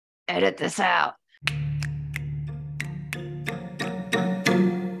Edit this out.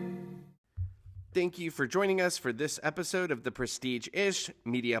 Thank you for joining us for this episode of the Prestige-ish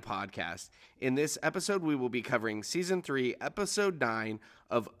Media Podcast. In this episode, we will be covering Season 3, Episode 9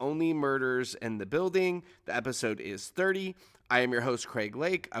 of Only Murders in the Building. The episode is 30. I am your host, Craig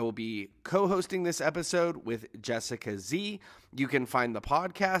Lake. I will be co-hosting this episode with Jessica Z. You can find the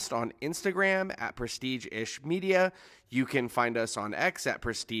podcast on Instagram at Prestige-ish Media. You can find us on X at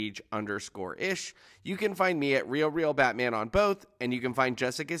Prestige_ish. You can find me at Real Batman on both, and you can find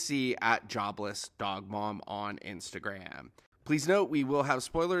Jessica C at Jobless Dog Mom on Instagram. Please note, we will have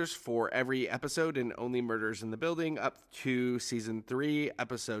spoilers for every episode in Only Murders in the Building up to Season 3,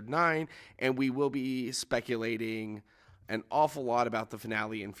 Episode 9, and we will be speculating an awful lot about the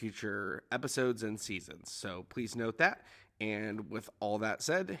finale in future episodes and seasons. So please note that. And with all that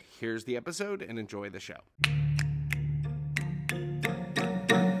said, here's the episode and enjoy the show.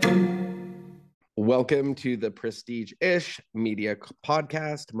 Welcome to the Prestige-ish Media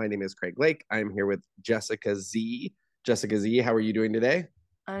Podcast. My name is Craig Lake. I'm here with Jessica Z. Jessica Z, how are you doing today?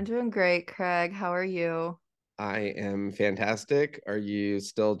 I'm doing great, Craig. How are you? I am fantastic. Are you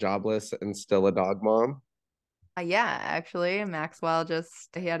still jobless and still a dog mom? Yeah, actually, Maxwell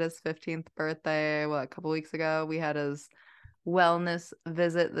he had his 15th birthday, a couple weeks ago. We had his wellness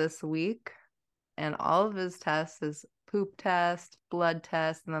visit this week, and all of his tests, his poop test, blood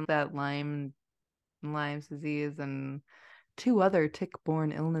test, and then that Lyme's disease and 2 other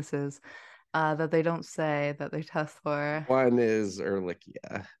tick-borne illnesses that they don't say that they test for. One is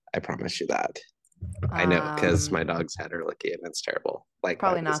Ehrlichia. I promise you that. I know, because my dog's had Ehrlichia and it's terrible. Like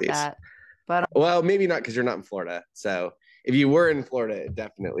probably not disease. that. But well, maybe not because you're not in Florida. So if you were in Florida, it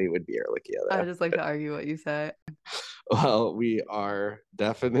definitely would be Ehrlichia. I just like to argue what you say. Well, we are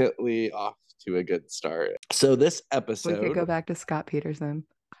definitely off to a good start. So this episode, we could go back to Scott Peterson.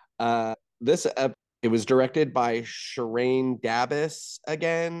 It was directed by Shireen Dabbis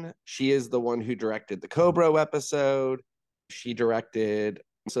again. She is the one who directed the Cobra episode. She directed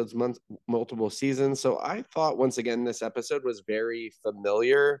multiple seasons. So I thought once again this episode was very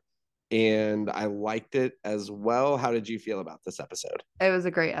familiar. And I liked it as well. How did you feel about this episode? It was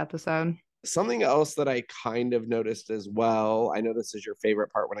a great episode. Something else that I kind of noticed as well, I know this is your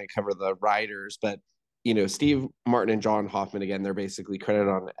favorite part when I cover the writers, but, you know, Steve Martin and John Hoffman, again, they're basically credited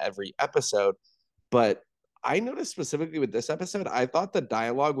on every episode. But I noticed specifically with this episode, I thought the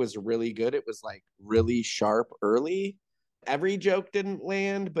dialogue was really good. It was like really sharp early. Every joke didn't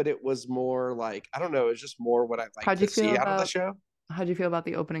land, but it was more like, I don't know, it was just more what I like to see out of the show. How'd you feel about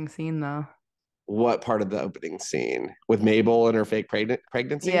the opening scene, though? What part of the opening scene? With Mabel and her fake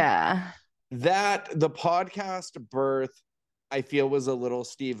pregnancy? Yeah. The podcast birth, I feel, was a little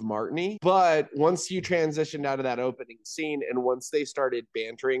Steve Martin-y. But once you transitioned out of that opening scene and once they started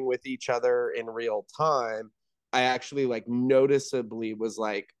bantering with each other in real time, I actually like noticeably was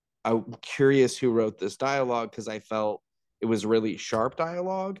like, I'm curious who wrote this dialogue because I felt it was really sharp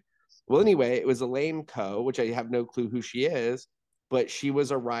dialogue. Well, anyway, it was Elaine Coe, which I have no clue who she is. But she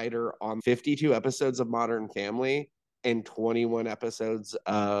was a writer on 52 episodes of Modern Family and 21 episodes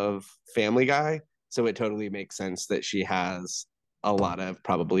of Family Guy. So it totally makes sense that she has a lot of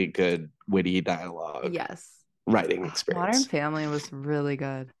probably good, witty dialogue. Yes. Writing experience. Modern Family was really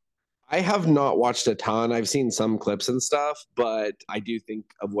good. I have not watched a ton. I've seen some clips and stuff, but I do think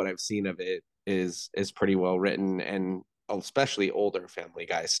of what I've seen of it is pretty well written, and especially older Family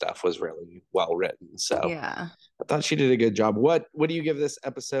Guy stuff was really well written. So yeah, I thought she did a good job. What do you give this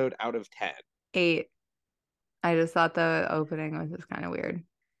episode out of 10? 8. I just thought the opening was just kind of weird,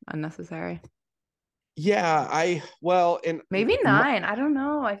 unnecessary. Yeah, and maybe 9. I don't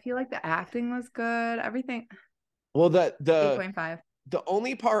know. I feel like the acting was good. Everything. Well, the 8.5. The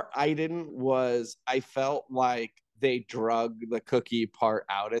only part I didn't was I felt like they drug the cookie part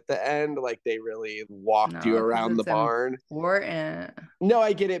out at the end. Like they really walked you around the barn. Important. No,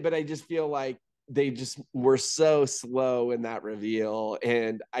 I get it, but I just feel like they just were so slow in that reveal.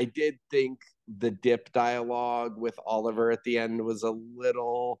 And I did think the dip dialogue with Oliver at the end was a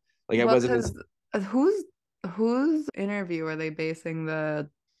little like I wasn't as... Whose interview are they basing the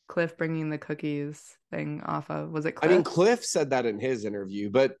Cliff bringing the cookies thing off of? Was it Cliff? I mean, Cliff said that in his interview,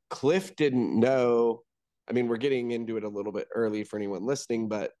 but Cliff didn't know. I mean, we're getting into it a little bit early for anyone listening,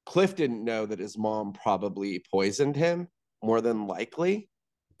 but Cliff didn't know that his mom probably poisoned him, more than likely,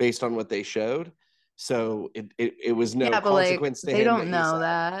 based on what they showed. So it was no consequence to him. They don't know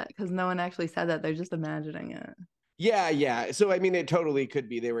that because no one actually said that. They're just imagining it. Yeah. So, I mean, it totally could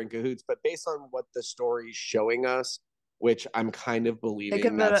be they were in cahoots, but based on what the story's showing us, which I'm kind of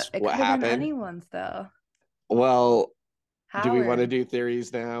believing that's what happened. Anyone's though. Well, Do we want to Howard. do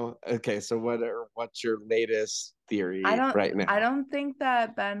theories now? Okay, so what's your latest I theory don't right I now? don't think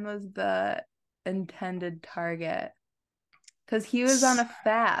that Ben was the intended target because he was on a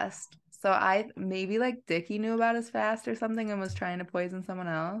fast. So I maybe like Dickie knew about his fast or something and was trying to poison someone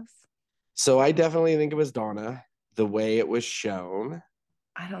else. So I definitely think it was Donna, the way it was shown,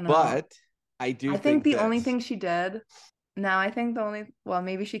 I don't know. but I do I think think the only this. thing she did now, I think the only, well,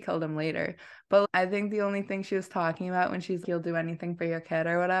 maybe she killed him later, but I think the only thing she was talking about when she's, you'll do anything for your kid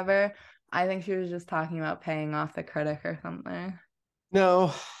or whatever, I think she was just talking about paying off the critic or something.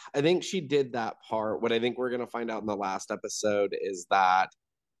 No, I think she did that part. What I think we're going to find out in the last episode is that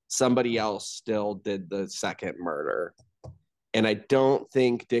somebody else still did the second murder. And I don't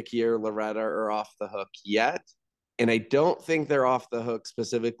think Dickie or Loretta are off the hook yet. And I don't think they're off the hook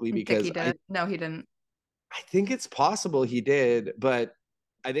specifically because Dickie did it. No, he didn't. I think it's possible he did, but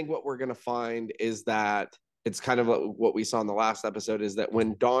I think what we're going to find is that it's kind of what we saw in the last episode is that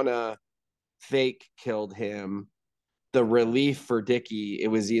when Donna fake killed him, the relief for Dickie, it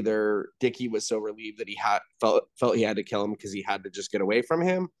was either Dickie was so relieved that he had felt he had to kill him because he had to just get away from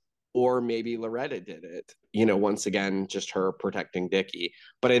him, or maybe Loretta did it. You know, once again, just her protecting Dickie.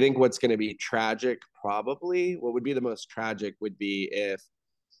 But I think what's going to be tragic, probably, what would be the most tragic would be if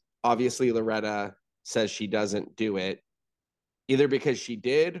obviously Loretta says she doesn't do it, either because she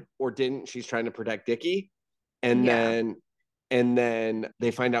did or didn't. She's trying to protect Dickie, and Yeah. then they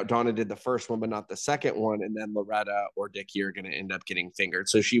find out Donna did the first one, but not the second one, and then Loretta or Dickie are going to end up getting fingered.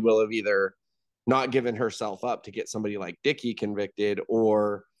 So she will have either not given herself up to get somebody like Dickie convicted,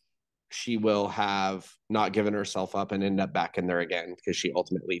 or she will have not given herself up and end up back in there again because she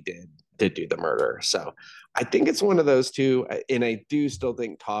ultimately did do the murder. So I think it's one of those two, and I do still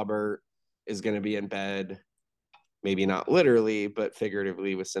think Taubert is going to be in bed, maybe not literally, but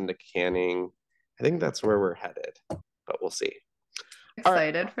figuratively with Cinda Canning. I think that's where we're headed, but we'll see. All right.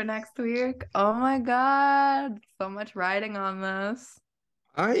 Excited for next week. Oh my God. So much riding on this.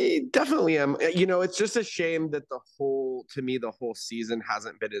 I definitely am. You know, it's just a shame that to me, the whole season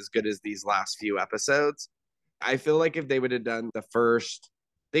hasn't been as good as these last few episodes. I feel like if they would have done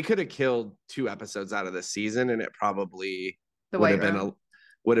they could have killed 2 episodes out of the season, and it probably The would White have been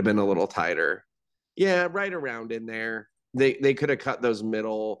Room. a little tighter. Yeah, right around in there. They could have cut those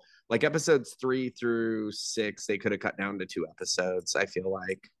middle, like episodes 3 through 6. They could have cut down to 2 episodes. I feel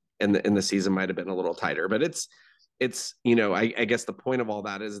like, and the season might have been a little tighter. But it's I guess the point of all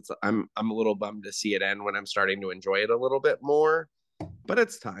that is I'm a little bummed to see it end when I'm starting to enjoy it a little bit more. But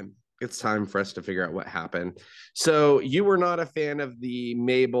it's time for us to figure out what happened. So you were not a fan of the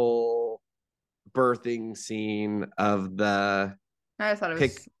Mabel birthing scene of the I just thought it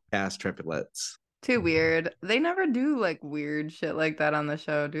pick was ass triplets. too weird. They never do like weird shit like that on the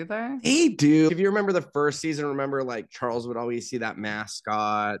show, do they? They do. If you remember the first season, remember like Charles would always see that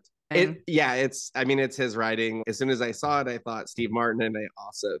mascot. I mean, it's his writing. As soon as I saw it, I thought Steve Martin, and I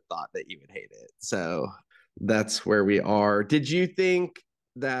also thought that you would hate it. So that's where we are. Did you think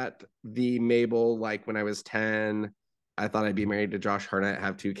that the Mabel, like when I was 10, I thought I'd be married to Josh Hartnett,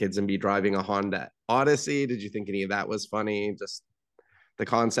 have 2 kids, and be driving a Honda Odyssey? Did you think any of that was funny? Just the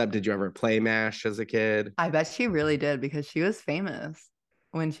concept. Did you ever play MASH as a kid? I bet she really did because she was famous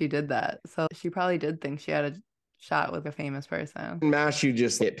when she did that. So she probably did think she had a shot with a famous person. In MASH,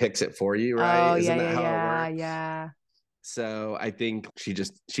 it picks it for you, right? Oh, yeah, Isn't that yeah, how it yeah, works? yeah. So I think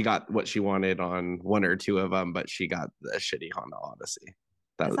she got what she wanted on 1 or 2 of them, but she got the shitty Honda Odyssey.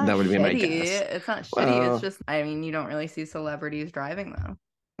 It's not That would be my shitty. guess. It's not shitty. It's Well, just, I mean, you don't really see celebrities driving them.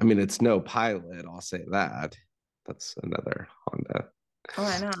 I mean, it's no Pilot. I'll say that. That's another Honda. Oh,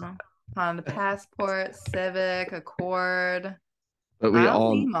 I know. Honda Passport, Civic, Accord. But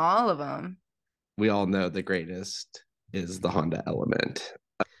I'll name all of them. we all know the greatest is the Honda Element.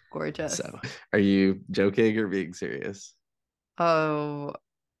 Gorgeous. So, are you joking or being serious? Oh,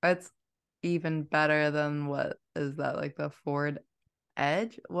 it's even better than what is that, like the Ford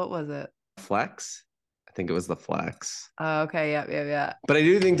Edge? What was it? Flex? I think it was the Flex. Oh, okay, yeah, yeah, yeah. But I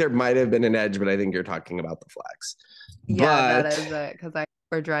do think there might have been an Edge, but I think you're talking about the Flex. Yeah, that But is it. Because I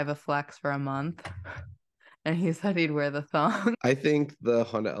or drive a Flex for a month, and he said he'd wear the thong. I think the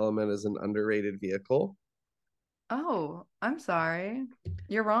Honda Element is an underrated vehicle. Oh, I'm sorry.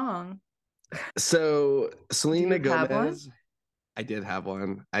 You're wrong. So Do Selena you have one? Gomez, I did have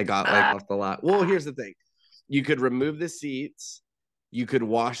one. I got like Ah, off the lot. Well, here's the thing. You could remove the seats. You could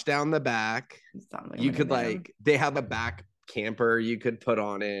wash down the back. you sound like a You could minivan. they have a back camper you could put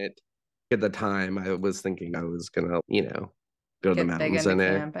on it. At the time, I was thinking I was gonna, go to the Get big mountains into in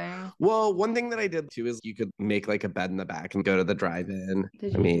it. camping. Well, one thing that I did too is you could make like a bed in the back and go to the drive-in. Did I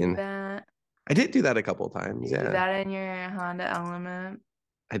you do mean, that? I did do that a couple times. You did Yeah, that in your Honda Element.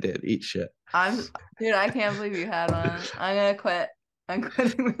 I did eat shit. Dude, I can't believe you had one. I'm gonna quit. I'm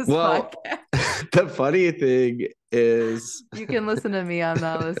quitting this Well, podcast. the funny thing is, You can listen to me. I'm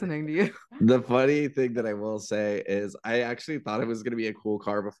not listening to you. the funny thing that I will say is I actually thought it was going to be a cool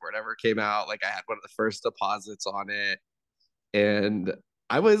car before it ever came out. Like I had one of the first deposits on it, and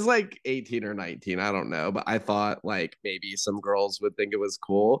I was like 18 or 19, I don't know, but I thought like maybe some girls would think it was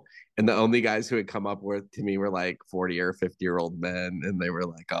cool. And the only guys who had come up with to me were like 40 or 50-year-old men, and they were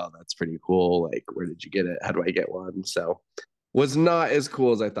like, "Oh, that's pretty cool. Like, where did you get it? How do I get one?" So was not as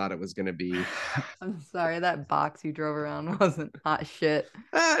cool as I thought it was going to be. I'm sorry, that box you drove around wasn't hot shit.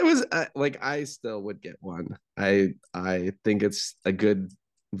 It was like I still would get one. I think it's a good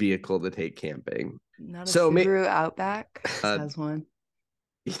vehicle to take camping. Not a So Subaru Outback uh, has one.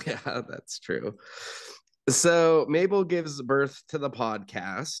 yeah, that's true. So Mabel gives birth to the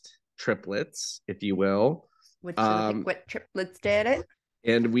podcast, triplets, if you will. Which of the what triplets did it?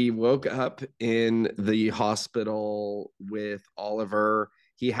 And we woke up in the hospital with Oliver.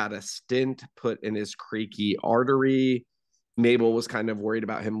 He had a stent put in his creaky artery. Mabel was kind of worried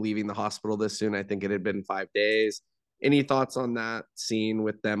about him leaving the hospital this soon. I think it had been 5 days. Any thoughts on that scene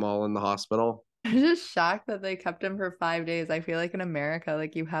with them all in the hospital? I'm just shocked that they kept him for 5 days. I feel like in America,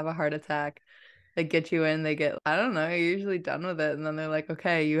 like you have a heart attack, they get you in, they get, I don't know, you're usually done with it. And then they're like,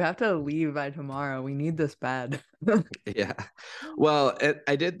 okay, you have to leave by tomorrow. We need this bad. Yeah. Well,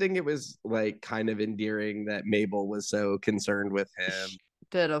 I did think it was like kind of endearing that Mabel was so concerned with him.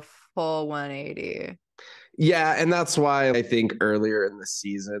 Did a full 180. Yeah. And that's why I think earlier in the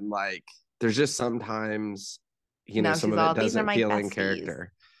season, like, there's just sometimes, Now some she's of it all, these are doesn't my feel in besties.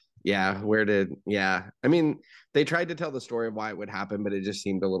 character. Yeah. Yeah. I mean, they tried to tell the story of why it would happen, but it just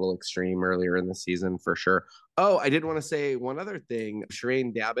seemed a little extreme earlier in the season for sure. Oh, I did want to say one other thing.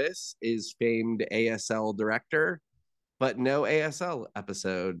 Shireen Dabbis is famed ASL director, but no ASL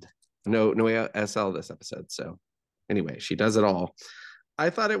episode. No ASL this episode. So anyway, she does it all.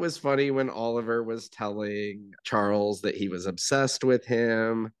 I thought it was funny when Oliver was telling Charles that he was obsessed with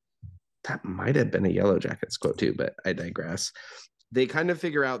him. That might have been a Yellow Jackets quote too, but I digress. They kind of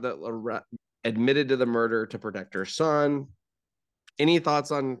figure out that Loretta admitted to the murder to protect her son. Any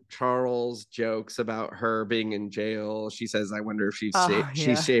thoughts on Charles' jokes about her being in jail? She says, "I wonder if Oh, she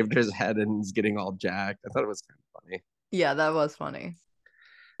yeah. shaved his head and is getting all jacked." I thought it was kind of funny. Yeah, that was funny.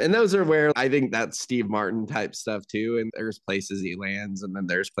 And those are where I think that's Steve Martin type stuff too. And there's places he lands, and then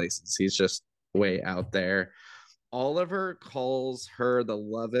there's places he's just way out there. Oliver calls her the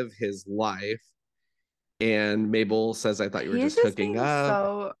love of his life. And Mabel says, "I thought you were He's just just hooking being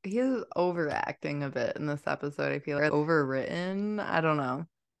up." he's overacting a bit in this episode. I feel like overwritten. I don't know.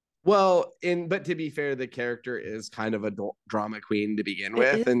 Well, but to be fair, the character is kind of a drama queen to begin It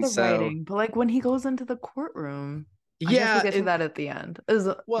with. is And the so, writing, but like when he goes into the courtroom, I guess we'll yeah. get to And that at the end. Is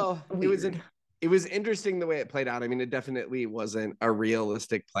well, weird. it was interesting the way it played out. I mean, it definitely wasn't a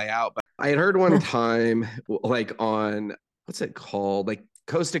realistic play out, but I had heard one time, like on what's it called? Like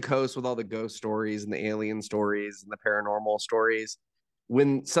Coast to Coast with all the ghost stories and the alien stories and the paranormal stories.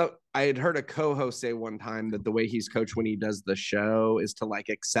 I had heard a co-host say one time that the way he's coached when he does the show is to like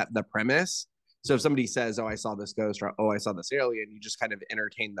accept the premise. So if somebody says, "Oh, I saw this ghost," or "Oh, I saw this alien," you just kind of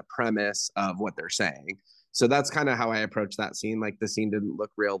entertain the premise of what they're saying. So that's kind of how I approached that scene. Like the scene didn't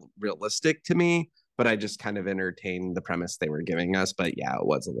look realistic to me, but I just kind of entertained the premise they were giving us. But yeah, it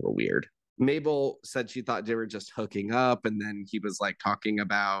was a little weird. Mabel said she thought they were just hooking up, and then he was like talking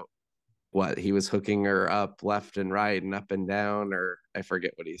about what he was hooking her up left and right and up and down, or I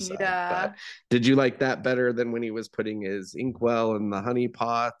forget what he said. But Yeah. did you like that better than when he was putting his inkwell in the honey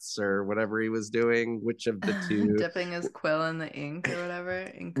pots or whatever he was doing? Which of the two Dipping his quill in the ink or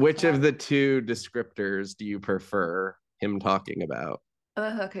whatever. Ink which of pot. the two descriptors do you prefer him talking about?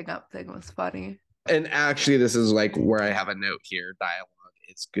 The hooking up thing was funny. And actually, this is like where I have a note here. Dialogue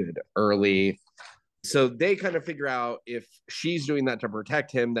is good early. So they kind of figure out if she's doing that to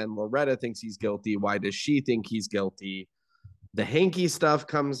protect him, then Loretta thinks he's guilty. Why does she think he's guilty? The hanky stuff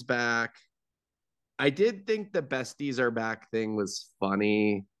comes back. I did think the besties are back thing was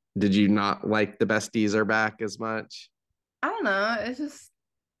funny. Did you not like the besties are back as much? I don't know. It's just,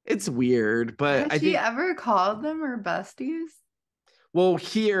 It's weird, but has I she think, ever called them her besties? well,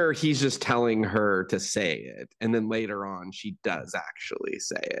 here he's just telling her to say it. And then later on, she does actually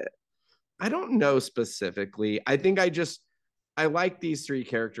say it. I don't know specifically. I think I like these three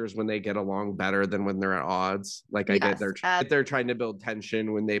characters when they get along better than when they're at odds. Like I get Yes. they're trying to build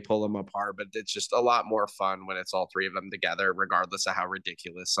tension when they pull them apart, but it's just a lot more fun when it's all three of them together, regardless of how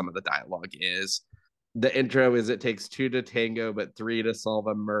ridiculous some of the dialogue is. The intro is it takes two to tango, but three to solve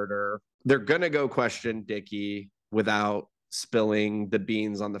a murder. they're going to go question Dickie without spilling the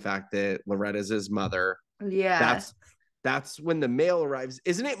beans on the fact that Loretta's his mother. Yeah. That's when the mail arrives.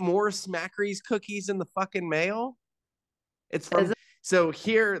 Isn't it more Schmackary's cookies in the fucking mail? It's from so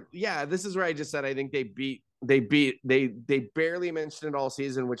here, yeah, this is where I just said I think they barely mentioned it all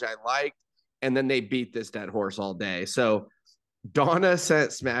season, which I liked, and then they beat this dead horse all day. So Donna sent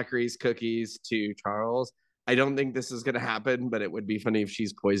Schmackary's cookies to Charles. I don't think this is going to happen, but it would be funny if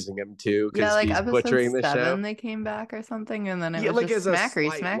she's poisoning him too because like he's episode butchering the 7, show. they came back or something, and then it Yeah, was like just as a Schmackary,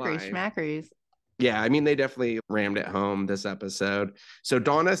 slight Schmackary, line. Schmackaries. Yeah, I mean, they definitely rammed it home this episode. So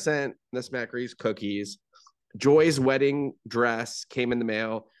Donna sent the Schmackary's cookies. Joy's wedding dress came in the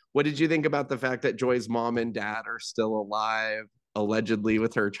mail. What did you think about the fact that Joy's mom and dad are still alive, allegedly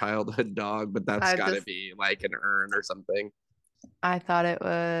with her childhood dog, but that's got to be like an urn or something? I thought it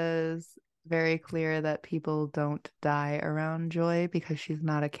was very clear that people don't die around Joy because she's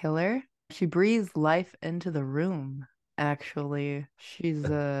not a killer. She breathes life into the room, actually. She's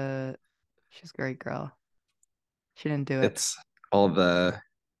a great girl. She didn't do it. It's all the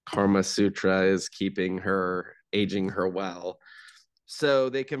Karma Sutra is keeping her, aging her well. So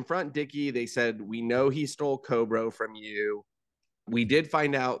they confront Dickie. They said, "We know he stole Cobro from you. We did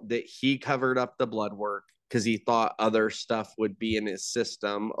find out that he covered up the blood work because he thought other stuff would be in his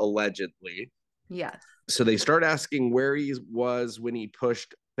system, allegedly." Yes. So they start asking where he was when he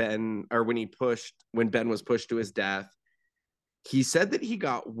pushed Ben, or when Ben was pushed to his death. He said that he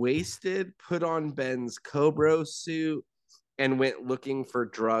got wasted, put on Ben's Cobro suit, and went looking for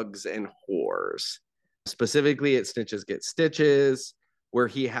drugs and whores. Specifically at Snitches Get Stitches, where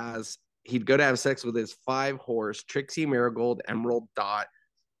he'd go to have sex with his 5 whores: Trixie, Marigold, Emerald, Dot,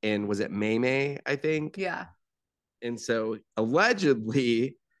 and was it May, I think? Yeah. And so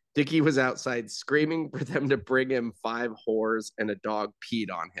allegedly, Dickie was outside screaming for them to bring him 5 whores, and a dog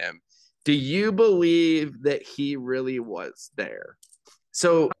peed on him. Do you believe that he really was there?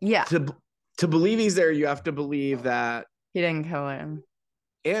 So yeah, to believe he's there, you have to believe that he didn't kill him.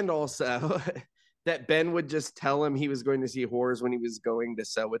 And also that Ben would just tell him he was going to see whores when he was going to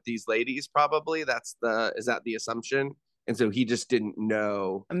sew with these ladies, probably. Is that the assumption? And so he just didn't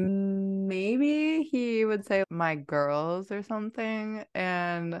know. Maybe he would say my girls or something,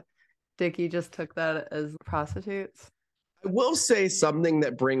 and Dickie just took that as prostitutes. I will say something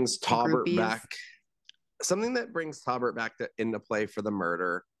that brings Taubert back. Something that brings Taubert back into play for the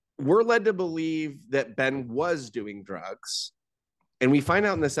murder. We're led to believe that Ben was doing drugs. And we find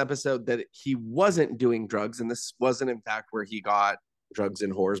out in this episode that he wasn't doing drugs. And this wasn't, in fact, where he got drugs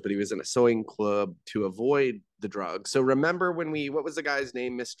and whores, but he was in a sewing club to avoid the drugs. So remember when what was the guy's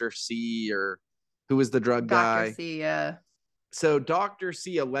name? Mr. C, or who was the drug guy? Dr. C, yeah. So Dr.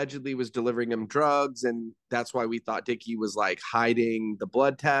 C allegedly was delivering him drugs. And that's why we thought Dickie was like hiding the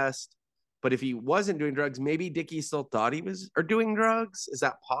blood test. But if he wasn't doing drugs, maybe Dickie still thought he was doing drugs. Is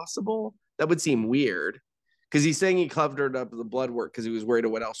that possible? That would seem weird. Because he's saying he covered up the blood work because he was worried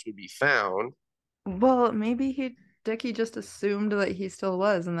of what else would be found. Well, maybe Dickie just assumed that he still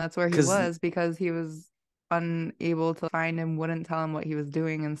was, and that's where he was because he was unable to find him, wouldn't tell him what he was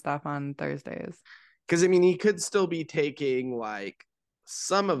doing and stuff on Thursdays. Because, I mean, he could still be taking, like,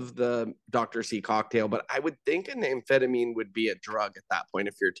 some of the Dr. C cocktail, but I would think an amphetamine would be a drug at that point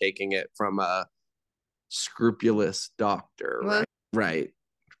if you're taking it from a scrupulous doctor, right? Right.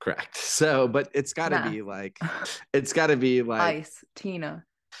 Correct. So, but it's got to be like Ice, Tina.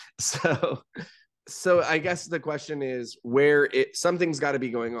 So I guess the question is something's got to be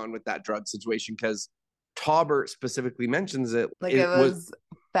going on with that drug situation, because Taubert specifically mentions it. Like it was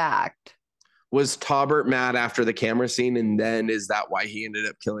fact. Was Taubert mad after the camera scene, and then is that why he ended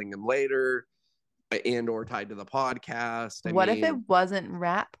up killing him later, and or tied to the podcast? What if it wasn't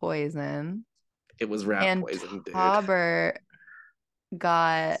rat poison? It was rat poison, dude. Taubert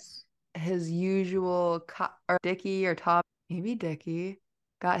got his usual or Dickie or Top, maybe Dickie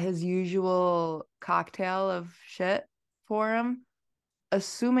got his usual cocktail of shit for him,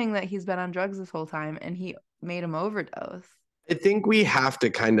 assuming that he's been on drugs this whole time, and he made him overdose. I think we have to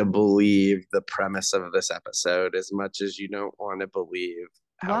kind of believe the premise of this episode as much as you don't want to believe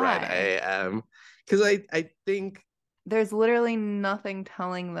how right I am. Because I think there's literally nothing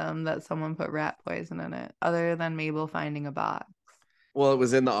telling them that someone put rat poison in it other than Mabel finding a box. Well, it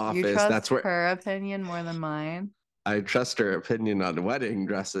was in the office. You trust her opinion more than mine? I trust her opinion on wedding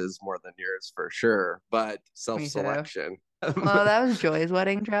dresses more than yours for sure, but self-selection. Well, that was Joy's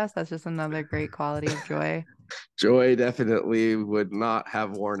wedding dress. That's just another great quality of Joy. Joy definitely would not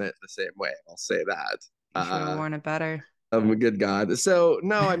have worn it the same way. I'll say that. You should have worn it better. Oh, good God. So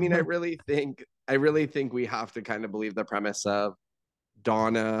no, I mean, I really think we have to kind of believe the premise of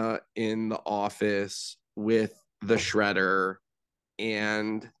Donna in the office with the shredder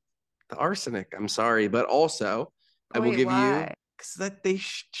and the arsenic. I'm sorry, but also I will Wait, give you why? because that they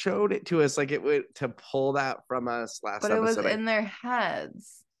showed it to us like it would to pull that from us last But it was episode. in their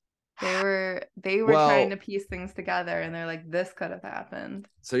heads. They were trying to Well, piece things together and they're like, this could have happened.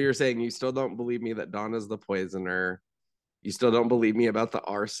 so you're saying you still don't believe me that Donna's the poisoner. You still don't believe me about the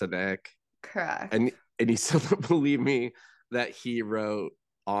arsenic, and Correct. you still don't believe me that he wrote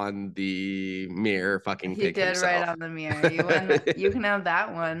on the mirror fucking He pig did write himself. on the mirror. You can have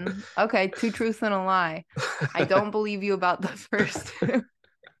that one. Okay, two truths and a lie. I don't believe you about the first two.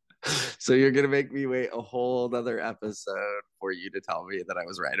 So you're gonna make me wait a whole other episode for you to tell me that I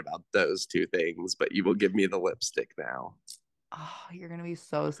was right about those two things, but you will give me the lipstick now. Oh, you're gonna be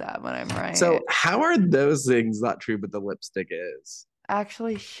so sad when I'm right. So how are those things not true, but the lipstick is?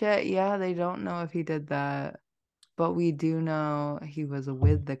 Actually, shit, yeah, they don't know if he did that. But we do know he was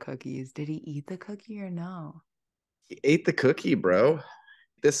with the cookies. Did he eat the cookie or no? He ate the cookie, bro.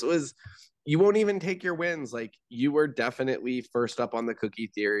 This was you won't even take your wins. Like you were definitely first up on the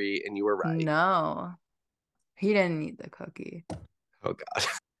cookie theory, and you were right. No, he didn't eat the cookie. Oh god.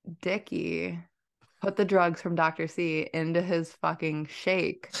 Dickie put the drugs from Dr. C into his fucking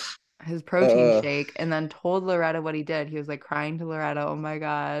shake, his protein Uh shake, and then told Loretta what he did. He was like crying to Loretta, oh my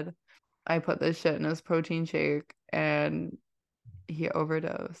God, I put this shit in his protein shake and he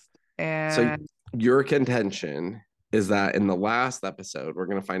overdosed. so And your contention is that in the last episode, we're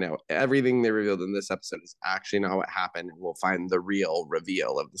going to find out everything they revealed in this episode is actually not what happened, and we'll find the real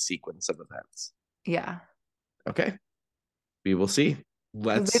reveal of the sequence of events. yeah, Okay, we will see.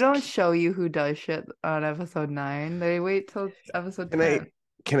 because they Let's. don't show you who does shit on episode 9. They wait till episode Can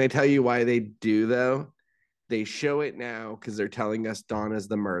 10. I tell you why they do though? They show it now because they're telling us Donna's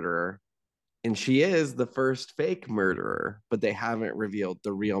the murderer, and she is the first fake murderer, but they haven't revealed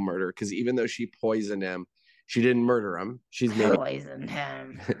the real murder because even though she poisoned him, she didn't murder him. She's maybe Poisoned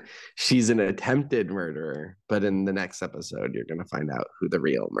him. she's an attempted murderer, but in the next episode, you're going to find out who the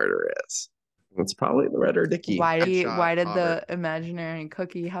real murderer is. It's probably Loretta or Dickie. Why Shot did Robert. the imaginary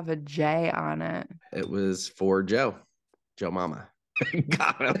cookie have a J on it? It was for Joe Mama.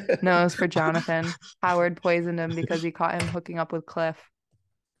 Got him. No, it was for Jonathan. Howard poisoned him because he caught him hooking up with Cliff.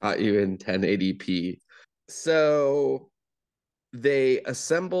 Caught you in 1080p. So they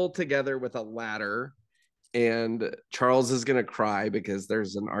assemble together with a ladder, and Charles is going to cry because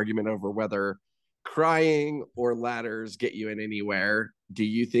there's an argument over whether crying or ladders get you in anywhere. Do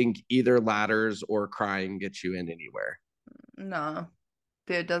you think either ladders or crying gets you in anywhere? No,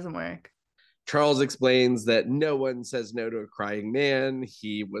 dude, it doesn't work. Charles explains that no one says no to a crying man.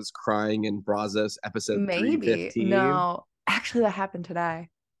 He was crying in Brazos episode Maybe. 315. No, actually, that happened today.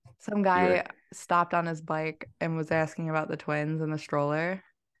 Some You were guy stopped on his bike and was asking about the twins in the stroller.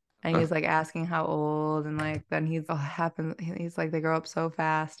 And uh, he's like asking how old, and like then he's all happens. He's like they grow up so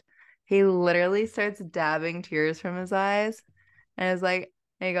fast. He literally starts dabbing tears from his eyes, and is like,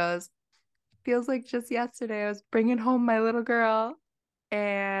 and he goes, "Feels like just yesterday I was bringing home my little girl."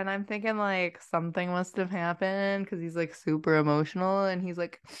 And I'm thinking like something must have happened because he's like super emotional, and he's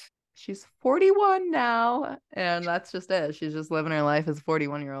like, "She's 41 now," and that's just it. She's just living her life as a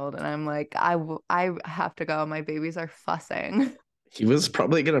 41-year-old, and I'm like, I have to go. My babies are fussing. he was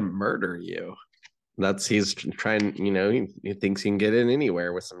probably going to murder you. That's he's trying, he thinks he can get in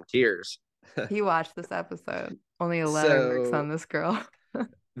anywhere with some tears. He watched this episode. Only a letter works on So this girl.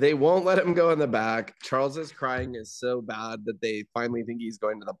 they won't let him go in the back. Charles's crying is so bad that they finally think he's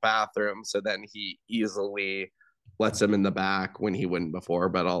going to the bathroom. So then he easily lets him in the back when he wouldn't before,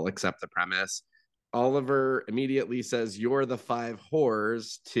 but I'll accept the premise. Oliver immediately says, "You're the five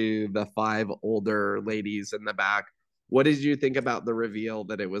whores" to the five older ladies in the back. What did you think about the reveal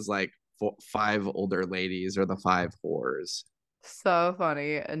that it was like five older ladies or the five whores? So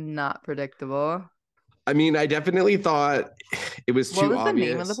funny and not predictable. I mean, I definitely thought it was What too was the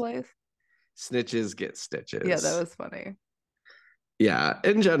name of the obvious. place? Snitches get Yeah, that stitches. was funny. Yeah,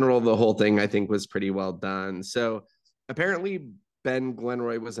 in general, the whole thing I think was pretty well done. So apparently, Ben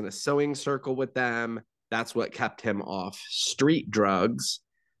Glenroy was in a sewing circle with them. That's what kept him off street drugs.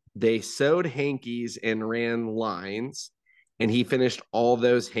 They sewed hankies and ran lines, and he finished all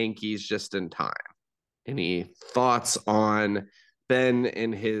those hankies just in time. Any thoughts on Ben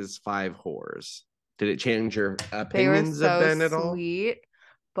and his five whores? Did it change your They were opinions of so Ben at all? sweet,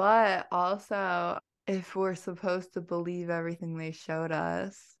 but also, if we're supposed to believe everything they showed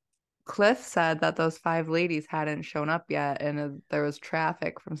us, Cliff said that those 5 ladies hadn't shown up yet, and there was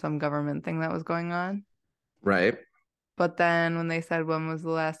traffic from some government thing that was going on. Right. But then when they said when was the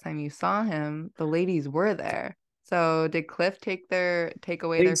last time you saw him, the ladies were there. So did Cliff take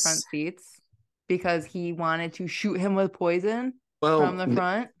away They their front seats because he wanted to shoot him with poison from well, the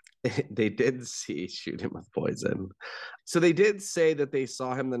front? they did shoot him with poison. So they did say that they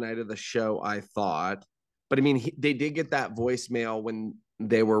saw him the night of the show, I thought. But I mean, they did get that voicemail when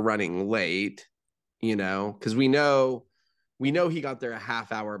they were running late, because we know he got there a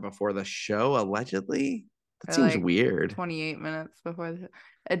half hour before the show, allegedly. That Or seems like weird. 28 minutes before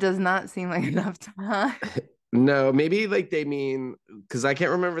it does not seem like enough time. No, maybe like they mean, because I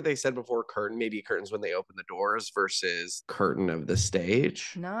can't remember what they said before curtain. Maybe curtains when they open the doors versus curtain of the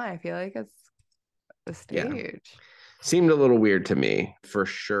stage. No, I feel like it's the Yeah, stage. seemed a little weird to me for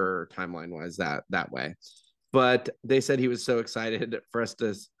sure, timeline wise, that way. But they said he was so excited for us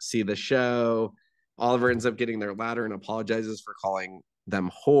to see the show. Oliver ends up getting their ladder and apologizes for calling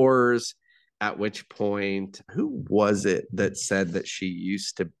them whores. At which point, who was it that said that she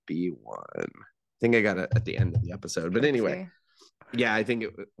used to be one? I think I got it at the end of the episode. But anyway, Trixie. yeah, I think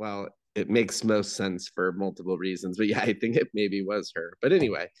it makes most sense for multiple reasons. But yeah, I think it maybe was her. But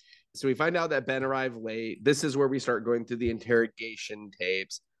anyway, so we find out that Ben arrived late. This is where we start going through the interrogation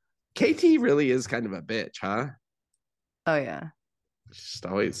tapes. KT really is kind of a bitch, huh? Oh yeah. Just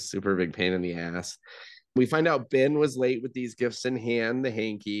always super big pain in the ass. We find out Ben was late with these gifts in hand, the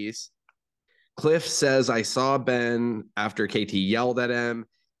hankies. Cliff says, I saw Ben after KT yelled at him.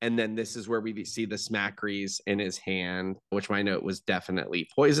 And then this is where we see the smackaries in his hand, which my note was definitely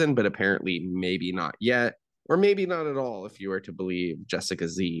poison, but apparently maybe not yet, or maybe not at all, if you were to believe Jessica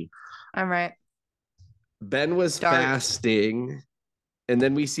Z. I'm right. Ben was Start. fasting. And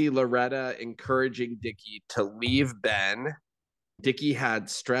then we see Loretta encouraging Dickie to leave Ben. Dickie had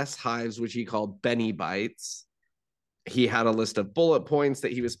stress hives, which he called Benny bites. He had a list of bullet points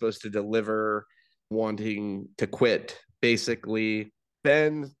that he was supposed to deliver, wanting to quit. Basically,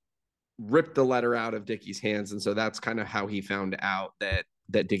 Ben ripped the letter out of Dickie's hands, and so that's kind of how he found out that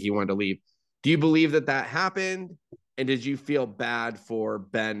Dickie wanted to leave. Do you believe that happened? And did you feel bad for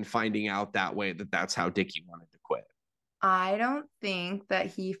Ben finding out that way, that that's how Dickie wanted to quit? I don't think that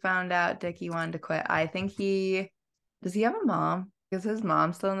he found out Dickie wanted to quit. I think does he have a mom? Is his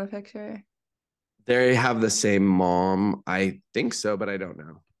mom still in the picture? They have the same mom. I think so, but I don't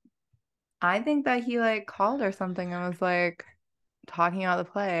know. I think that he like called or something and was like talking about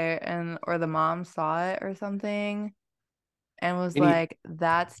the play and or the mom saw it or something and was And he, like,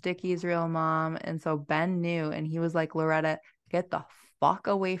 that's Dickie's real mom. And so Ben knew and he was like, Loretta, get the fuck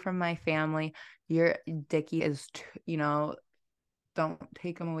away from my family. Your Dickie is, don't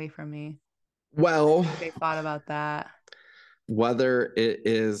take him away from me. I well, think they thought about that. whether it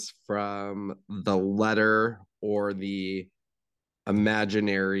is from the letter or the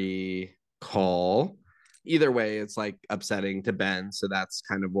imaginary call, either way, it's like upsetting to Ben. So that's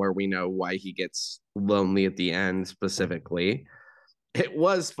kind of where we know why he gets lonely at the end specifically. It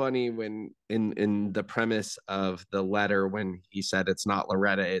was funny when in the premise of the letter when he said it's not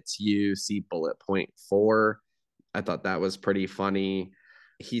Loretta, it's you, see bullet point 4. I thought that was pretty funny.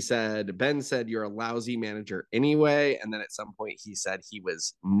 Ben said, you're a lousy manager anyway. And then at some point he said he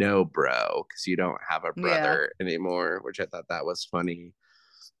was no bro because you don't have a Yeah. brother anymore, which I thought that was funny.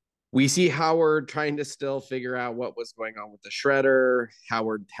 We see Howard trying to still figure out what was going on with the shredder.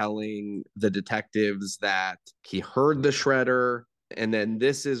 Howard telling the detectives that he heard the shredder. And then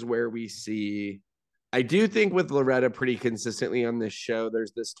this is where we see, I do think with Loretta pretty consistently on this show,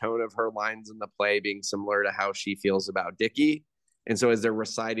 there's this tone of her lines in the play being similar to how she feels about Dickie. And so as they're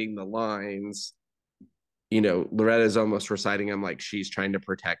reciting the lines, Loretta's almost reciting them like she's trying to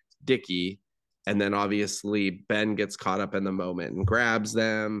protect Dickie. And then obviously Ben gets caught up in the moment and grabs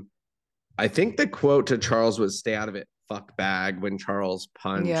them. I think the quote to Charles was stay out of it, fuck bag, when Charles Yeah.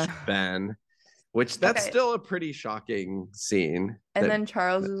 punched Ben, which that's Okay. still a pretty shocking scene. And then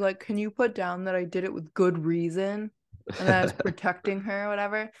Charles is like, can you put down that I did it with good reason and that I was protecting her or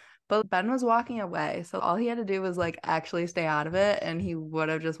whatever? But Ben was walking away. So all he had to do was like actually stay out of it and he would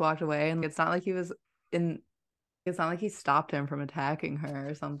have just walked away. And in, it's not like he stopped him from attacking her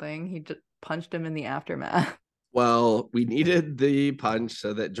or something. He just punched him in the aftermath. Well, we needed the punch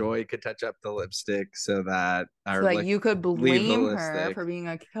so that Joy could touch up the lipstick so that So our that you could leave the blame her lipstick. for being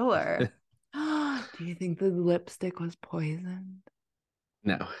a killer. Do you think the lipstick was poisoned?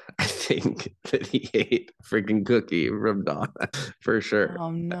 No, I think that he ate a freaking cookie from Donna for sure.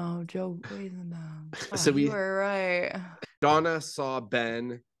 Oh no, Joe poisoned them. Oh, So you we were right. Donna saw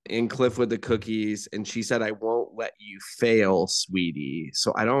Ben and Cliff with the cookies, and she said, I won't let you fail, sweetie.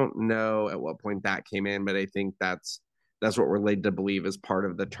 So I don't know at what point that came in, but I think that's what we're led to believe is part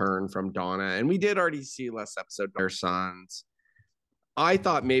of the turn from Donna. And we did already see last episode their sons. I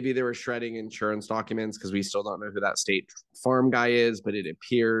thought maybe they were shredding insurance documents because we still don't know who that State Farm guy is, but it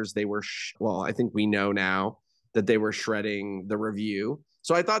appears they were, well, I think we know now that they were shredding the review.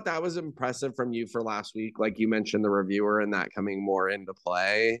 So I thought that was impressive from you for last week. Like you mentioned the reviewer and that coming more into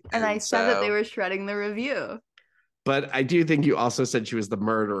play. And I And said that they so, were shredding the review. but I do think you also said she was the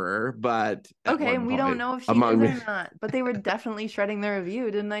murderer, but at Okay, one and we don't point know if she is among, or not, but they were definitely shredding the review.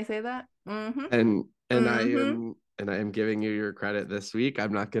 Didn't I say that? Mm-hmm. and Mm-hmm. I am giving you your credit this week.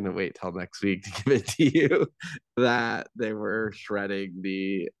 I'm not going to wait till next week to give it to you that they were shredding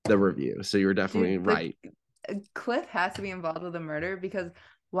the review. So you're definitely Dude, right. Cliff has to be involved with the murder because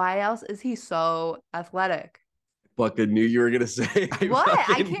why else is he so athletic? Fucking knew you were gonna say. I What? I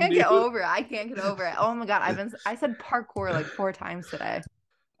fucking can't knew. get over it. I can't get over it. Oh my God. I said parkour like 4 times today.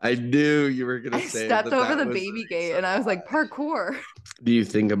 I knew you were gonna I say stepped that. over That the was the baby gate reason and I was like, why. parkour. Do you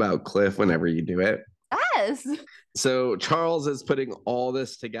think about Cliff whenever you do it? Yes. So Charles is putting all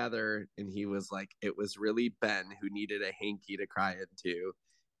this together, and he was like, "It was really Ben who needed a hanky to cry into,"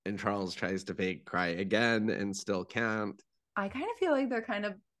 and Charles tries to fake cry again and still can't. I kind of feel like they're kind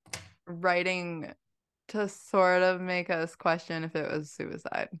of writing to sort of make us question if it was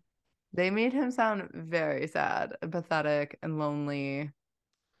suicide. They made him sound very sad, and pathetic, and lonely.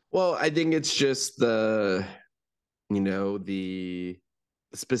 Well, I think it's just the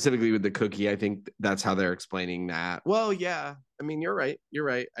specifically with the cookie. I think that's how they're explaining that. Well, yeah. I mean, you're right. You're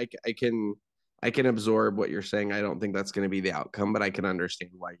right. I can absorb what you're saying. I don't think that's going to be the outcome, but I can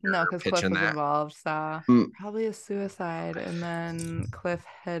understand why No, you're because Cliff pitching was that. involved, so Mm, probably a suicide. And then Cliff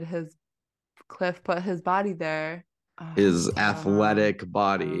put his body there. his I don't know. athletic I don't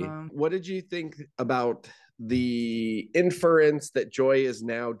body. know. What did you think about the inference that Joy is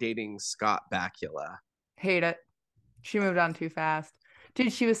now dating Scott Bakula? Hate it. She moved on too fast.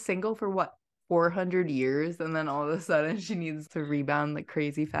 Dude, she was single for what, 400 years? And then all of a sudden she needs to rebound like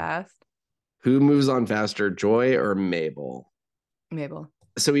crazy fast. Who moves on faster, Joy or Mabel? Mabel.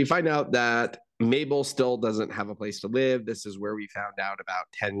 So we find out that Mabel still doesn't have a place to live. This is where we found out about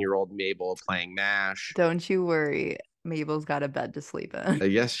 10-year-old Mabel playing MASH. Don't you worry. Mabel's got a bed to sleep in.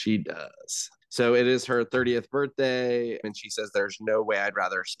 Yes, she does. So it is her 30th birthday, and she says there's no way I'd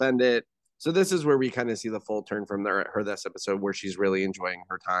rather spend it. So this is where we kind of see the full turn from her this episode, where she's really enjoying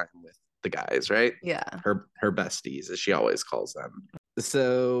her time with the guys, right? Yeah. Her besties, as she always calls them.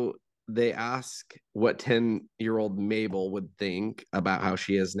 So they ask what 10-year-old Mabel would think about how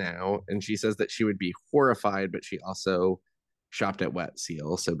she is now, and she says that she would be horrified, but she also shopped at Wet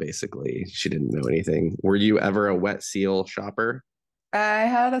Seal, so basically she didn't know anything. Were you ever a Wet Seal shopper? I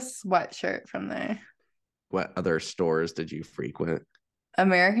had a sweatshirt from there. What other stores did you frequent?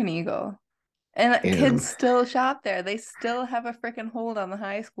 American Eagle. And kids And still shop there. They still have a freaking hold on the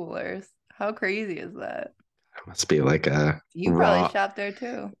high schoolers. How crazy is that? it must be like a You probably raw shop there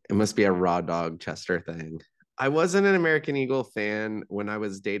too. it must be a raw dog Chester thing. I wasn't an American Eagle fan when I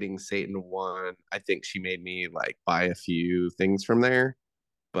was dating Satan one. I think she made me like buy a few things from there,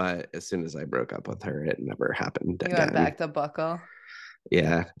 but as soon as I broke up with her, it never happened You went again. back to Buckle.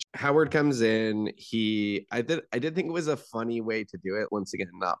 Yeah. Howard comes in. I did think it was a funny way to do it. Once again,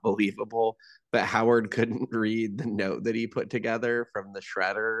 not believable. But Howard couldn't read the note that he put together from the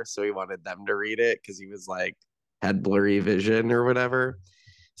shredder, so he wanted them to read it because he was like had blurry vision or whatever.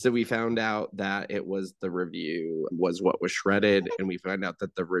 So we found out that it was the review was what was shredded, and we found out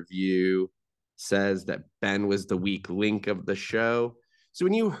that the review says that Ben was the weak link of the show. So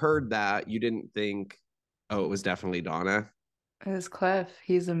when you heard that, you didn't think, oh, it was definitely Donna. It was Cliff.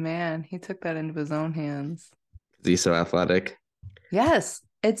 He's a man. He took that into his own hands. He's so athletic. Yes,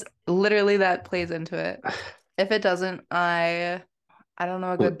 it's literally that plays into it. If it doesn't, I don't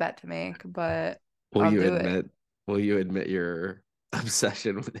know a Will, good bet to make, but will I'll you do it. admit? Will you admit your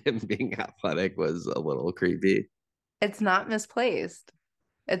obsession with him being athletic was a little creepy? It's not misplaced.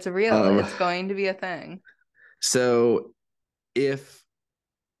 It's real. Um. It's going to be a thing. So if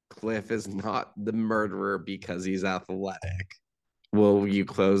Cliff is not the murderer because he's athletic, will you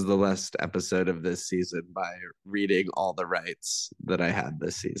close the last episode of this season by reading all the rights that I had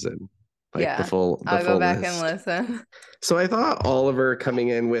this season? Like the Yeah, full I'll go back and list. listen. So I thought Oliver coming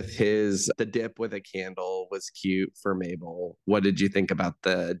in with the dip with a candle was cute for Mabel. What did you think about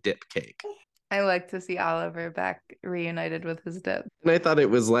the dip cake? I like to see Oliver back reunited with his dip. And I thought it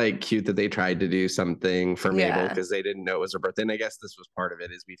was like cute that they tried to do something for Mabel Yeah, because they didn't know it was her birthday. And I guess this was part of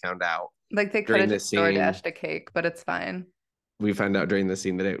it, is we found out like they could during have this just scene. DoorDashed a cake, but it's fine. We found out during the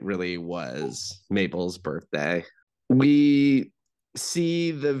scene that it really was Mabel's birthday. We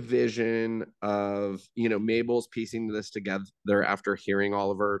see the vision of, Mabel's piecing this together after hearing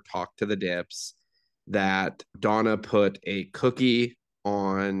Oliver talk to the dips, that Donna put a cookie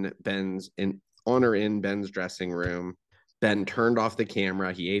on Ben's dressing room. Ben turned off the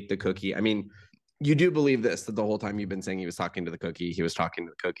camera. He ate the cookie. I mean, you do believe this, that the whole time you've been saying he was talking to the cookie, he was talking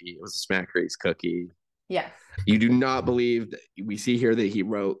to the cookie. It was a Schmackary's cookie. Yes. You do not believe that we see here that he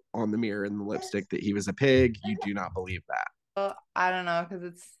wrote on the mirror in the lipstick that he was a pig. You do not believe that. Well, I don't know, because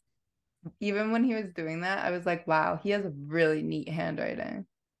it's even when he was doing that, I was like, wow, he has really neat handwriting.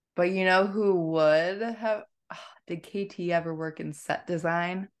 But you know who would have? Did KT ever work in set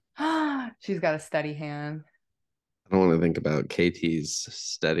design? She's got a steady hand. I don't want to think about KT's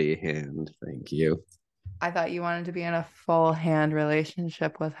steady hand. Thank you. I thought you wanted to be in a full hand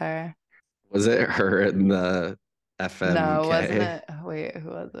relationship with her. Was it her in the FMK? No, wasn't it? Oh, wait, who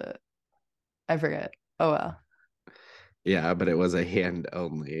was it? I forget. Oh well. Yeah, but it was a hand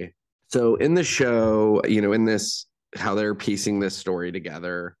only. So in the show, in this, how they're piecing this story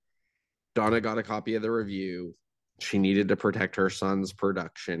together, Donna got a copy of the review. She needed to protect her son's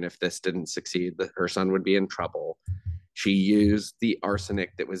production. If this didn't succeed, her son would be in trouble. She used the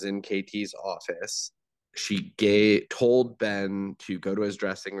arsenic that was in KT's office. She told Ben to go to his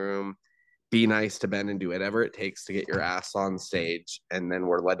dressing room, be nice to Ben, and do whatever it takes to get your ass on stage. And then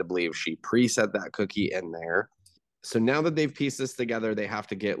we're led to believe she pre-set that cookie in there. So now that they've pieced this together, they have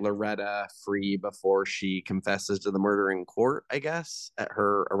to get Loretta free before she confesses to the murder in court, I guess, at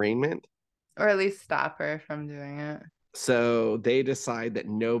her arraignment. Or at least stop her from doing it. So they decide that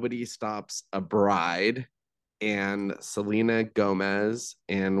nobody stops a bride, and Selena Gomez,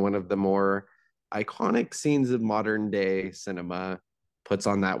 and one of the more iconic scenes of modern day cinema, puts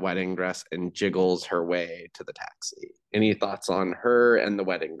on that wedding dress and jiggles her way to the taxi. Any thoughts on her and the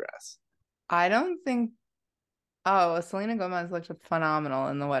wedding dress? I don't think. Oh, Selena Gomez looked phenomenal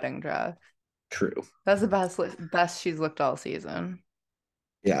in the wedding dress. True. That's the best she's looked all season.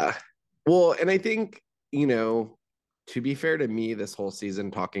 Yeah. Well, and I think, to be fair to me, this whole season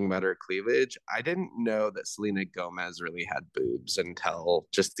talking about her cleavage, I didn't know that Selena Gomez really had boobs until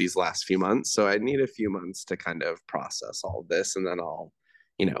just these last few months. So I need a few months to kind of process all of this. And then I'll,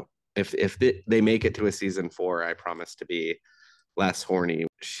 if they make it to a season 4, I promise to be less horny.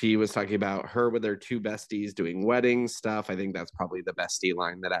 She was talking about her with her two besties doing wedding stuff. I think that's probably the bestie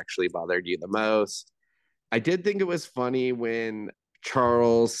line that actually bothered you the most. I did think it was funny when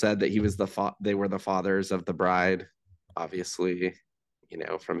Charles said that they were the fathers of the bride, obviously,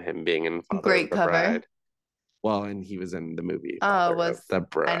 from him being in Father Great of the cover. Bride. Well, and he was in the movie Oh, Father of the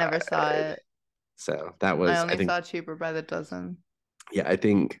Bride. I never saw it. So that was, I only saw Cheaper by the Dozen. Yeah, I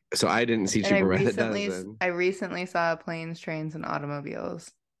think so. I didn't see Cheaper by the Dozen. I recently saw Planes, Trains, and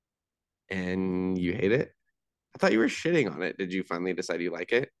Automobiles. And you hate it? I thought you were shitting on it. Did you finally decide you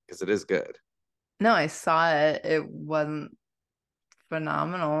like it? Because it is good. No, I saw it. It wasn't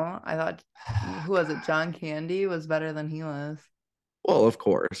phenomenal. I thought, who was it? John Candy was better than he was. Well, of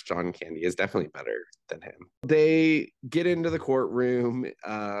course, John Candy is definitely better than him. They get into the courtroom.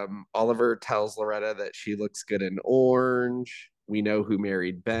 Oliver tells Loretta that she looks good in orange. We know who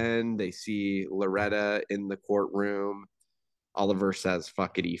married Ben. They see Loretta in the courtroom. Oliver says,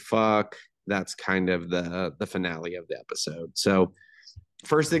 fuckity fuck. That's kind of the finale of the episode. So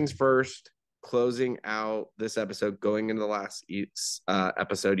first things first, closing out this episode, going into the last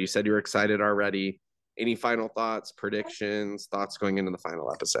episode, you said you were excited already. Any final thoughts, predictions, thoughts going into the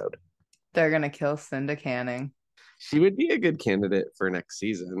final episode? They're going to kill Cinda Canning. She would be a good candidate for next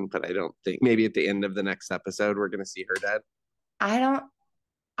season, but I don't think maybe at the end of the next episode, we're going to see her dead. I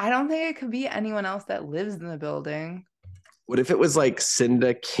don't think it could be anyone else that lives in the building. What if it was like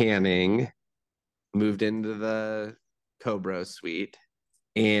Cinda Canning moved into the Cobra suite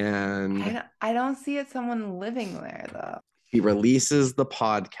and I don't see it someone living there though. He releases the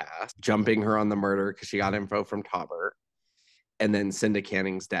podcast, jumping her on the murder because she got info from Taubert. And then Cinda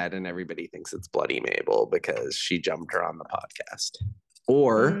Canning's dead, and everybody thinks it's Bloody Mabel because she jumped her on the podcast.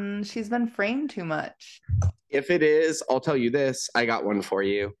 Or she's been framed too much. If it is, I'll tell you this. I got one for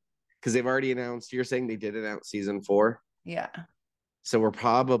you because they've already announced. You're saying they did announce season 4? Yeah. So we're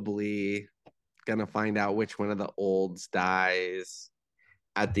probably going to find out which one of the olds dies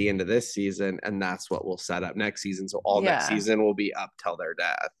at the end of this season, and that's what we'll set up next season. So all next season will be up till their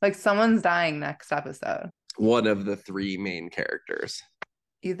death. Like someone's dying next episode. One of the 3 main characters.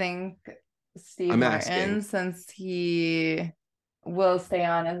 You think Steve Martin, since he will stay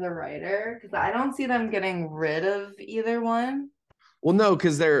on as a writer? Because I don't see them getting rid of either one. Well, no,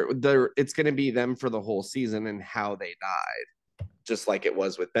 because they're it's going to be them for the whole season and how they died, just like it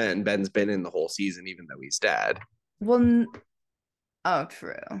was with Ben. Ben's been in the whole season, even though he's dead. Well, oh,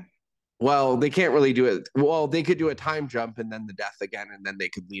 true. Well, they can't really do it. Well, they could do a time jump and then the death again, and then they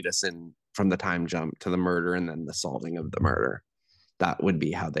could lead us in from the time jump to the murder and then the solving of the murder. that would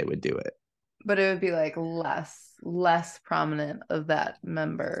be how they would do it. But it would be like less prominent of that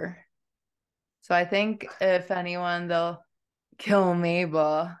member. So I think if anyone, they'll kill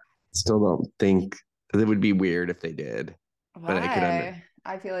Mabel. Still don't think it would be weird if they did. But I could Why?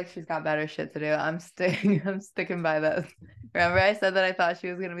 I feel like she's got better shit to do. I'm sticking by this. Remember I said that I thought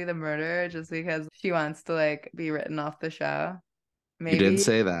she was gonna be the murderer just because she wants to like be written off the show. You did Maybe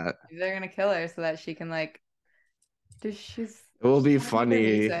say that. they're gonna kill her so that she can like she's It will be she's trying to make her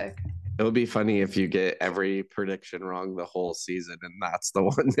funny. music. It would be funny if you get every prediction wrong the whole season, and that's the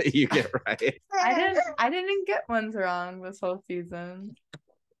one that you get right. I didn't get ones wrong this whole season.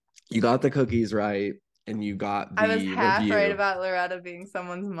 You got the cookies right, and you got the I was half review. right about Loretta being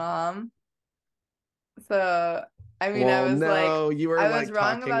someone's mom. So I mean, Well, I was no, like, you were I like was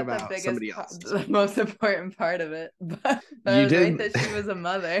wrong talking about the about biggest, somebody else. the most important part of it, but I You was right did. that she was a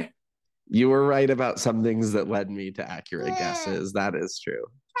mother. You were right about some things that led me to accurate guesses. That is true.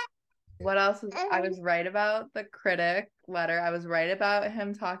 What else? I was right about the critic letter. I was right about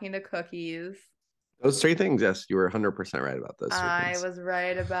him talking to Cookies. Those three things, yes, you were 100% right about those three I things. was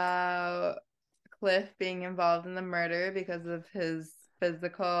right about Cliff being involved in the murder because of his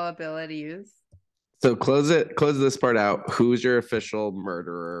physical abilities. So close this part out. Who's your official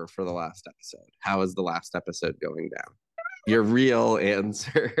murderer for the last episode? How is the last episode going down? Your real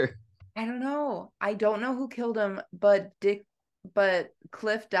answer. I don't know. I don't know who killed him, but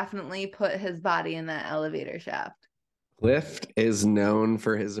Cliff definitely put his body in that elevator shaft. Cliff is known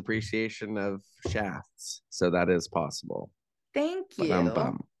for his appreciation of shafts, so that is possible. Thank you.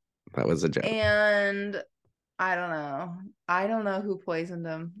 That was a joke. And I don't know. I don't know who poisoned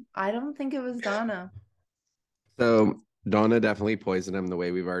him. I don't think it was Donna. So Donna definitely poisoned him the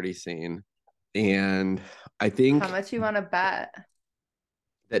way we've already seen. And I think How much you want to bet?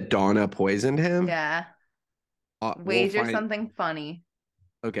 that Donna poisoned him. Yeah. Wager something funny.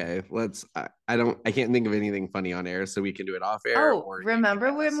 Okay, let's. I can't think of anything funny on air, so we can do it off air. Oh,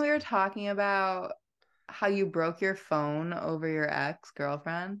 remember when we were talking about how you broke your phone over your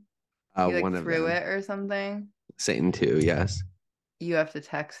ex-girlfriend? You like one threw it or something? Satan 2, yes. You have to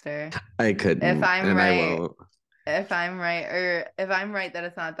text her. I couldn't. If I'm and right, I won't. if I'm right, or if I'm right that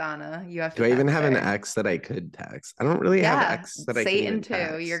it's not Donna, you have to. Do I even text have her. an ex that I could text? I don't really have ex that I can even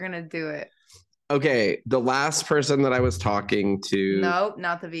Satan too. You're gonna do it. Okay, the last person that I was talking to. Nope,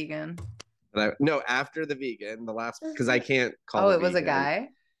 not the vegan. No, after the vegan, the last, because I can't call. Oh, it was a guy?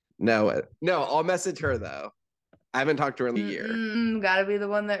 No, I'll message her though. I haven't talked to her in a year. Gotta be the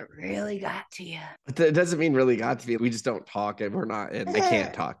one that really got to you. But that doesn't mean really got to me. We just don't talk, and we're not. And I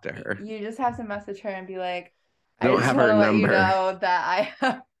can't talk to her. You just have to message her and be like, I don't have her let you number. know that I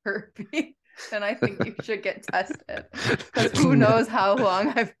have herpes, and I think you should get tested because who knows how long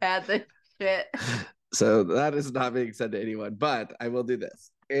I've had this shit. So that is not being said to anyone, but I will do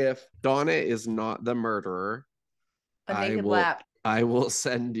this. If Donna is not the murderer, a naked lap. I will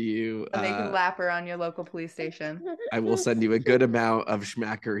send you a naked lapper on your local police station. I will send you a good amount of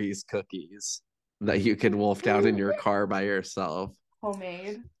Schmackary's cookies that you can wolf down in your car by yourself.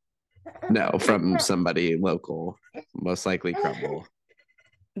 Homemade? No, from somebody local, most likely Crumble.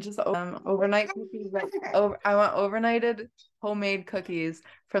 Just overnight cookies. I want overnighted homemade cookies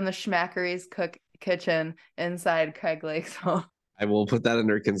from the Schmackary's kitchen inside Craig Lake's home. I will put that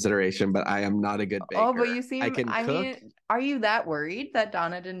under consideration, but I am not a good baker. Oh, but you seem. I mean, are you that worried that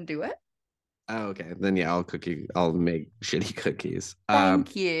Donna didn't do it? Oh, okay. Then yeah, I'll make shitty cookies.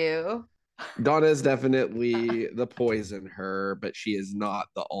 Thank you. Donna is definitely the poison her, but she is not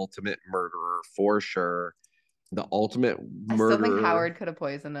the ultimate murderer for sure. The ultimate murderer. I still think Howard could have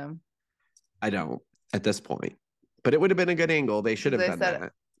poisoned him. I don't at this point, but it would have been a good angle. They should have done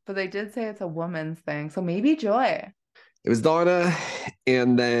that. But they did say it's a woman's thing, so maybe Joy. It was Donna,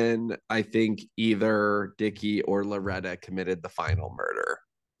 and then I think either Dickie or Loretta committed the final murder.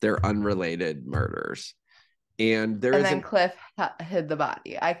 They're unrelated murders. And then Cliff hid the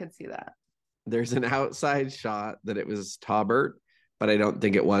body. I could see that. There's an outside shot that it was Taubert, but I don't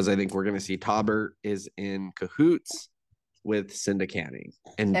think it was. I think we're going to see Taubert is in cahoots with Cinda Canning.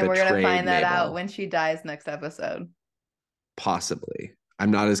 And we're going to find that out when she dies next episode. Possibly. I'm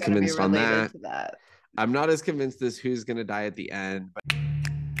not as convinced on that. I'm not as convinced as who's going to die at the end. But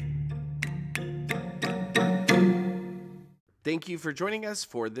thank you for joining us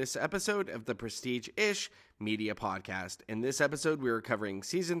for this episode of the Prestige-ish Media Podcast. In this episode, we are covering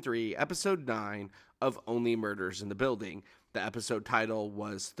Season 3, Episode 9 of Only Murders in the Building. The episode title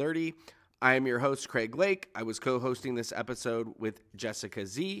was 30. I am your host, Craig Lake. I was co-hosting this episode with Jessica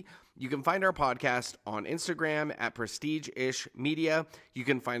Z. You can find our podcast on Instagram at Prestige-ish Media. You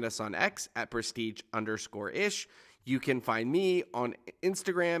can find us on X at Prestige_ish. You can find me on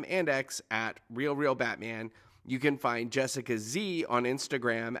Instagram and X at RealRealBatman. You can find Jessica Z on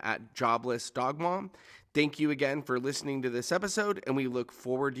Instagram at JoblessDogMom. Thank you again for listening to this episode, and we look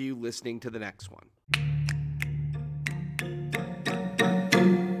forward to you listening to the next one.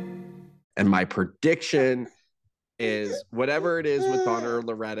 And my prediction is whatever it is with Donna or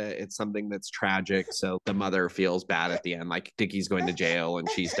Loretta, it's something that's tragic. So the mother feels bad at the end, like Dickie's going to jail and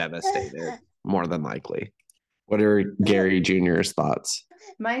she's devastated, more than likely. What are Gary Jr.'s thoughts?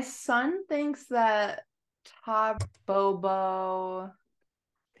 My son thinks that Top, Bobo,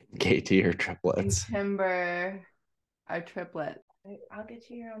 KT are triplets. and Timber are triplets. I'll get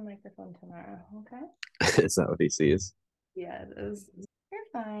you your own microphone tomorrow, okay? Is that what he sees? Yeah, it is. You're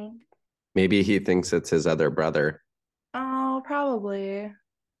fine. Maybe he thinks it's his other brother. Oh, probably.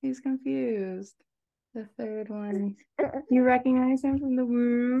 He's confused. The third one. You recognize him from the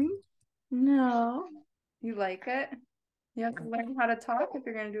womb? No. You like it? You have to learn how to talk if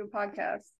you're going to do a podcast.